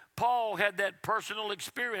 Paul had that personal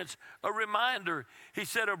experience, a reminder. He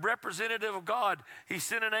said, a representative of God. He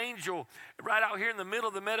sent an angel right out here in the middle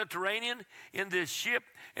of the Mediterranean in this ship.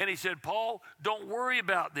 And he said, Paul, don't worry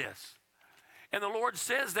about this. And the Lord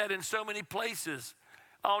says that in so many places.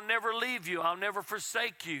 I'll never leave you. I'll never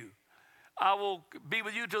forsake you. I will be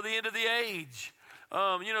with you till the end of the age.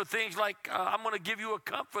 Things like I'm going to give you a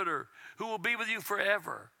comforter who will be with you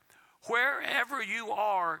forever. Wherever you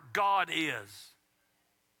are, God is.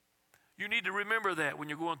 You need to remember that when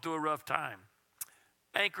you're going through a rough time.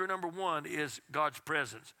 Anchor number 1 is God's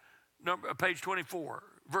presence. Page 24,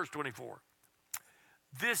 verse 24.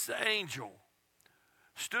 This angel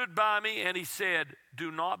stood by me and he said,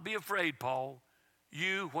 do not be afraid, Paul.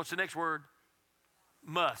 You, what's the next word?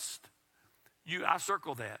 Must. I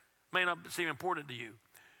circle that. May not seem important to you.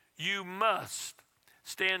 You must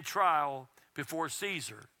stand trial before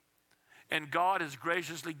Caesar. And God has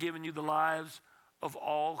graciously given you the lives of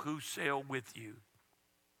all who sail with you.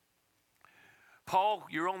 Paul,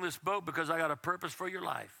 you're on this boat because I got a purpose for your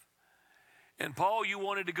life. And Paul, you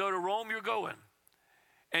wanted to go to Rome, you're going.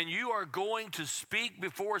 And you are going to speak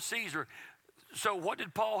before Caesar. So what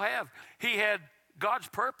did Paul have? He had God's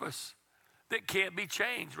purpose that can't be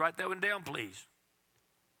changed. Write that one down, please.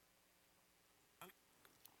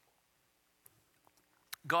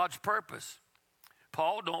 God's purpose.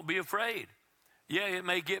 Paul, don't be afraid. Yeah, it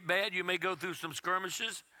may get bad. You may go through some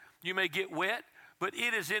skirmishes. You may get wet, but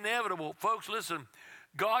it is inevitable. Folks, listen,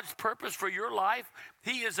 God's purpose for your life,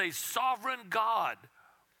 he is a sovereign God.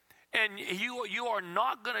 And you are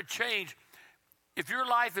not going to change. If your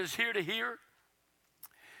life is here to here,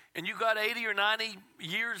 and you got 80 or 90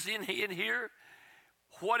 years in here,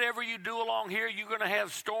 whatever you do along here, you're going to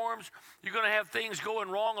have storms. You're going to have things going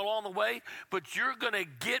wrong along the way, but you're going to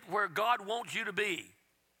get where God wants you to be.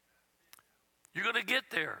 You're going to get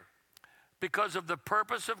there because of the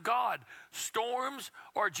purpose of God. Storms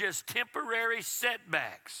are just temporary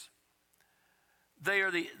setbacks. They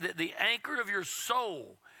are the anchor of your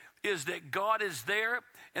soul is that God is there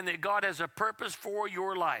and that God has a purpose for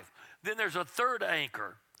your life. Then there's a third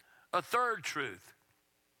anchor, a third truth.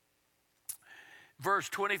 Verse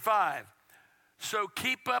 25, so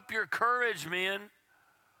keep up your courage, men,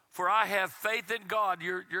 for I have faith in God.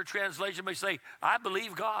 Your translation may say, I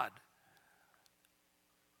believe God.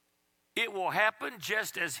 It will happen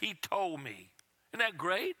just as he told me. Isn't that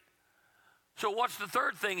great? So what's the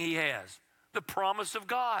third thing he has? The promise of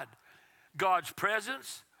God. God's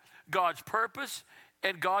presence, God's purpose,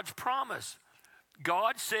 and God's promise.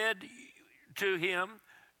 God said to him,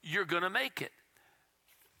 you're going to make it.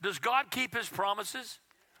 Does God keep his promises?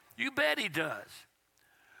 You bet he does.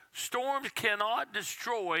 Storms cannot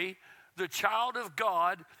destroy the child of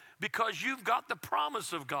God because you've got the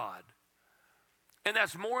promise of God. And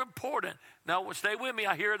that's more important. Now, stay with me.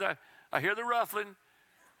 I hear the ruffling.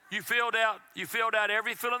 You filled out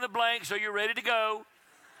every fill in the blank, so you're ready to go.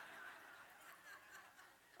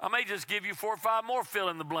 I may just give you 4 or 5 more fill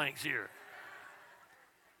in the blanks here.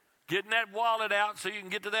 Getting that wallet out so you can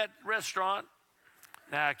get to that restaurant.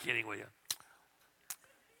 Nah, kidding with you.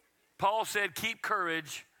 Paul said, keep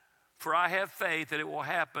courage, for I have faith that it will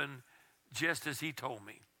happen just as he told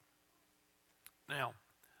me. Now,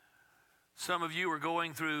 some of you are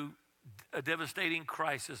going through a devastating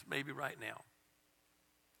crisis maybe right now.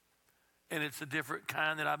 And it's a different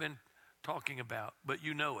kind that I've been talking about, but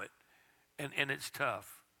you know it. And it's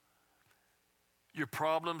tough. Your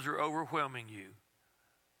problems are overwhelming you.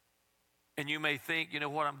 And you may think, you know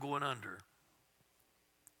what, I'm going under.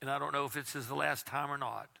 And I don't know if this is the last time or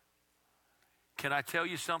not. Can I tell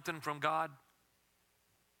you something from God?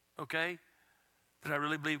 Okay? That I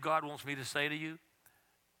really believe God wants me to say to you?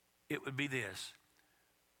 It would be this.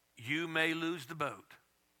 You may lose the boat.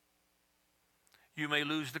 You may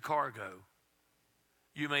lose the cargo.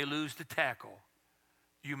 You may lose the tackle.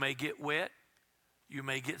 You may get wet. You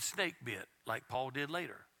may get snake bit, like Paul did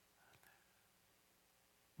later.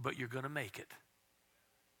 But you're going to make it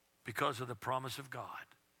because of the promise of God.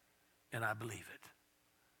 And I believe it.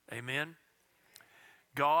 Amen.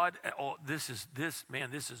 God, this is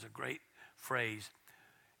a great phrase.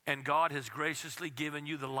 And God has graciously given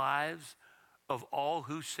you the lives of all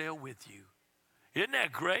who sail with you. Isn't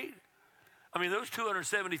that great? I mean, those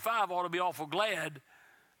 275 ought to be awful glad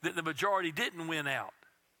that the majority didn't win out.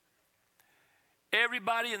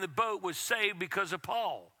 Everybody in the boat was saved because of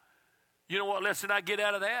Paul. You know what lesson I get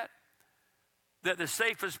out of that? That the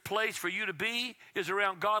safest place for you to be is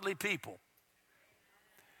around godly people.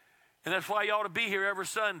 And that's why you ought to be here every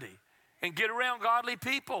Sunday and get around godly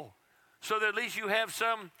people so that at least you have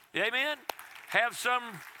some, amen, have some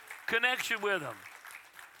connection with them.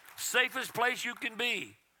 Safest place you can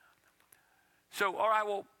be. So, all right,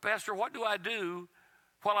 well, Pastor, what do I do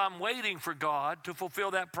while I'm waiting for God to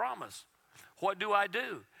fulfill that promise? What do I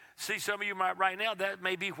do? See, some of you might right now, that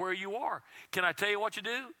may be where you are. Can I tell you what you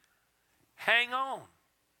do? Hang on.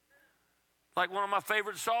 Like one of my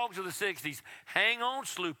favorite songs of the 60s, Hang On,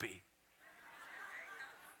 Sloopy.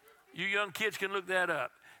 You young kids can look that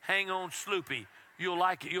up. Hang On, Sloopy. You'll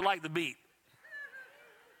like it. You'll like the beat.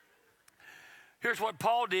 Here's what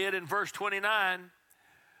Paul did in verse 29.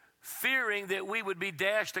 Fearing that we would be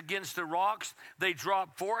dashed against the rocks, they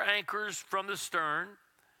dropped 4 anchors from the stern.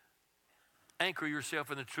 Anchor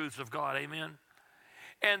yourself in the truths of God, amen?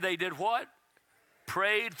 And they did what?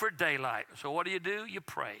 Prayed for daylight. So what do? You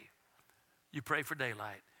pray. You pray for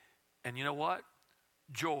daylight. And you know what?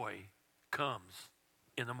 Joy comes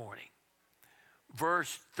in the morning.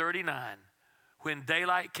 Verse 39, when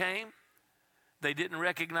daylight came, they didn't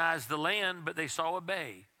recognize the land, but they saw a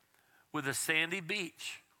bay with a sandy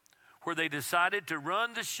beach where they decided to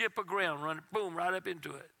run the ship aground, run it, boom, right up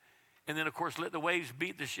into it. And then, of course, let the waves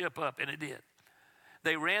beat the ship up, and it did.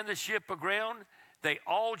 They ran the ship aground. They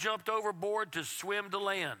all jumped overboard to swim to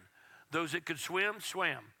land. Those that could swim,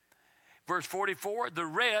 swam. Verse 44, the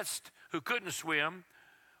rest who couldn't swim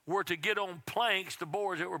were to get on planks, the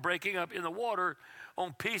boards that were breaking up in the water,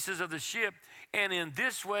 on pieces of the ship. And in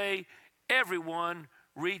this way, everyone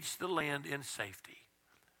reached the land in safety.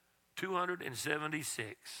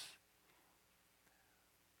 276.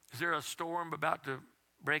 Is there a storm about to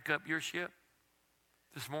break up your ship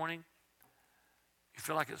this morning? You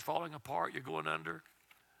feel like it's falling apart, you're going under?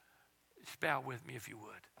 Just bow with me if you would.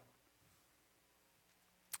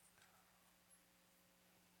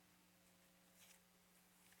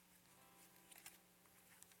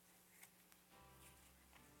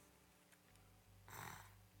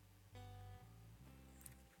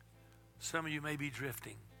 Some of you may be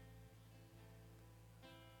drifting.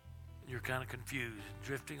 You're kind of confused,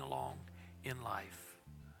 drifting along in life.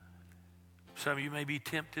 Some of you may be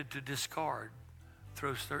tempted to discard,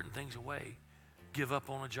 throw certain things away, give up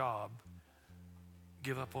on a job,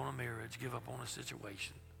 give up on a marriage, give up on a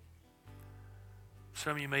situation.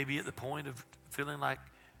 Some of you may be at the point of feeling like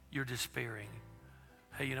you're despairing.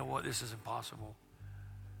 Hey, you know what? This is impossible.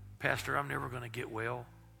 Pastor, I'm never going to get well.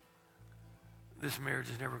 This marriage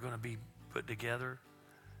is never going to be put together.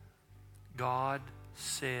 God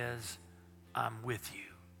says, I'm with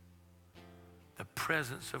you. The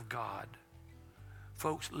presence of God.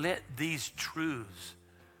 Folks, let these truths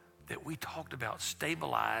that we talked about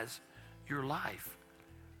stabilize your life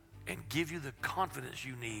and give you the confidence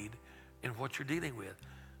you need in what you're dealing with.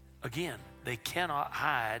 Again, they cannot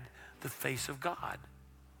hide the face of God.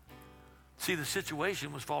 See, the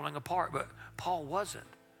situation was falling apart, but Paul wasn't.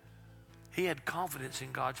 He had confidence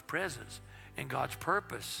in God's presence and God's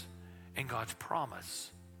purpose and God's promise.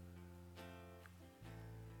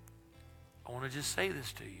 I want to just say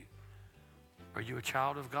this to you. Are you a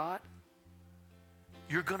child of God?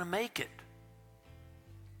 You're going to make it.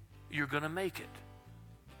 You're going to make it.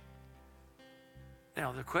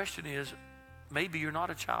 Now, the question is, maybe you're not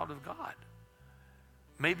a child of God.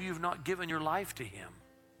 Maybe you've not given your life to Him.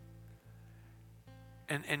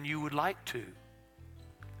 And you would like to.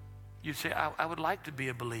 You say, I would like to be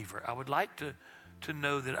a believer. I would like to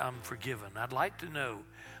know that I'm forgiven. I'd like to know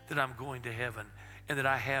that I'm going to heaven and that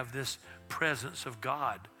I have this presence of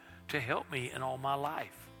God to help me in all my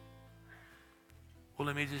life. Well,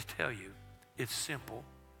 let me just tell you, it's simple,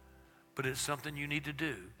 but it's something you need to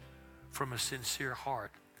do from a sincere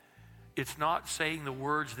heart. It's not saying the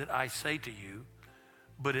words that I say to you,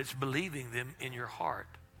 but it's believing them in your heart.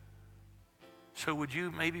 So would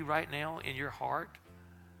you maybe right now in your heart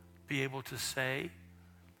be able to say,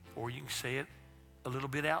 or you can say it a little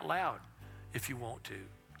bit out loud if you want to.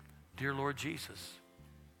 Dear Lord Jesus,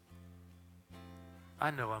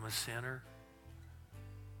 I know I'm a sinner.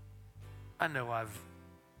 I know I've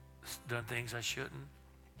done things I shouldn't.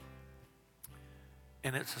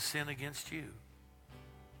 And it's a sin against you.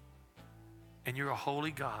 And you're a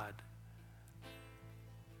holy God.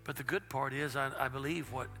 But the good part is I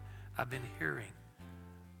believe what I've been hearing,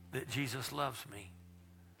 that Jesus loves me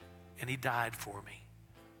and he died for me.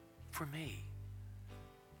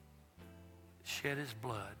 Shed his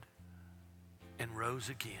blood and rose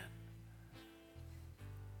again.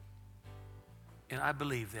 And I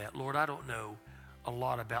believe that. Lord, I don't know a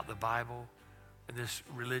lot about the Bible and this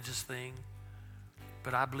religious thing,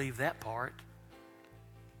 but I believe that part.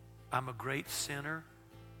 I'm a great sinner,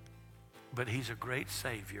 but he's a great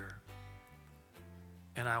Savior.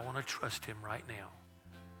 And I want to trust him right now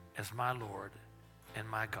as my Lord and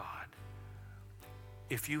my God.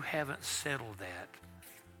 If you haven't settle that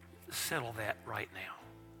right now,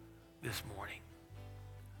 this morning.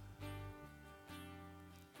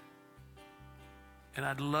 And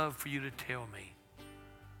I'd love for you to tell me.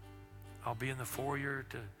 I'll be in the foyer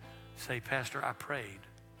to say, Pastor, I prayed.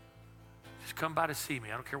 Just come by to see me.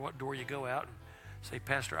 I don't care what door you go out and say,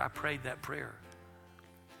 Pastor, I prayed that prayer.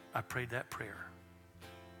 I prayed that prayer.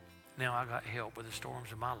 Now I got help with the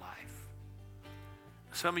storms of my life.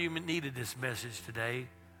 Some of you needed this message today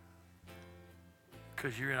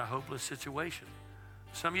because you're in a hopeless situation.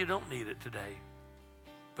 Some of you don't need it today,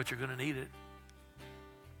 but you're going to need it.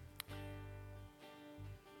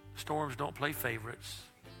 Storms don't play favorites.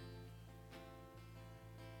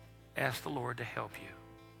 Ask the Lord to help you,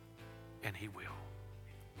 and he will.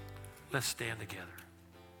 Let's stand together.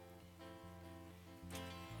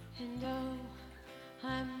 And oh,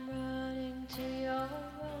 I'm running to your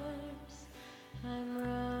arms. I'm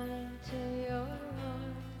running to your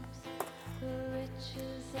arms. The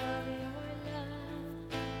riches of your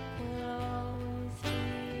love will always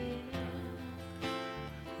be enough.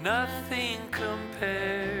 Nothing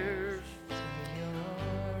compares To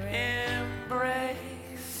your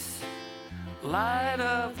embrace, light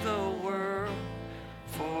of the world,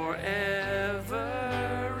 forever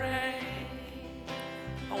reign.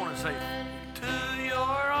 I want to say, to your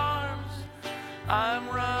arms, I'm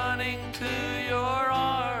running to your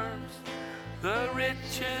arms. The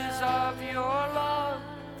riches of your love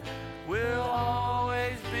will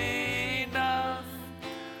always be enough.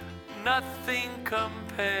 Nothing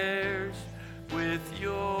compares with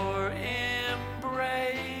your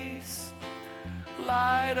embrace,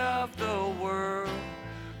 light of the world,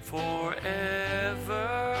 forever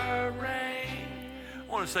reign.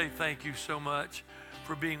 I want to say thank you so much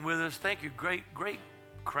for being with us. Thank you. Great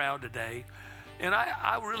crowd today. And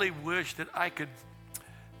I really wish that I could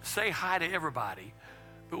say hi to everybody.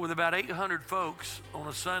 But with about 800 folks on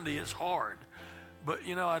a Sunday, it's hard. But,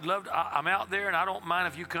 you know, I'd love to, I'm out there, and I don't mind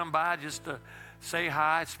if you come by just to say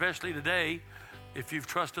hi, especially today. If you've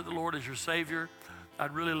trusted the Lord as your Savior,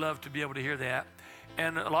 I'd really love to be able to hear that.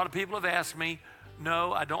 And a lot of people have asked me,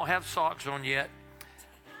 no, I don't have socks on yet.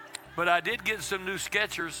 But I did get some new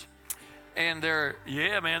Skechers, and they're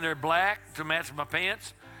black to match my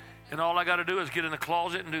pants. And all I got to do is get in the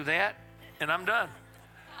closet and do that, and I'm done.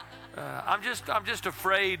 I'm just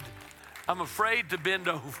afraid. I'm afraid to bend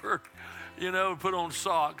over, you know, put on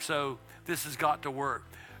socks. So this has got to work.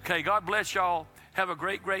 Okay, God bless y'all. Have a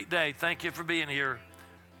great day. Thank you for being here.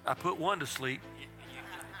 I put one to sleep.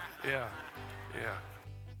 Yeah.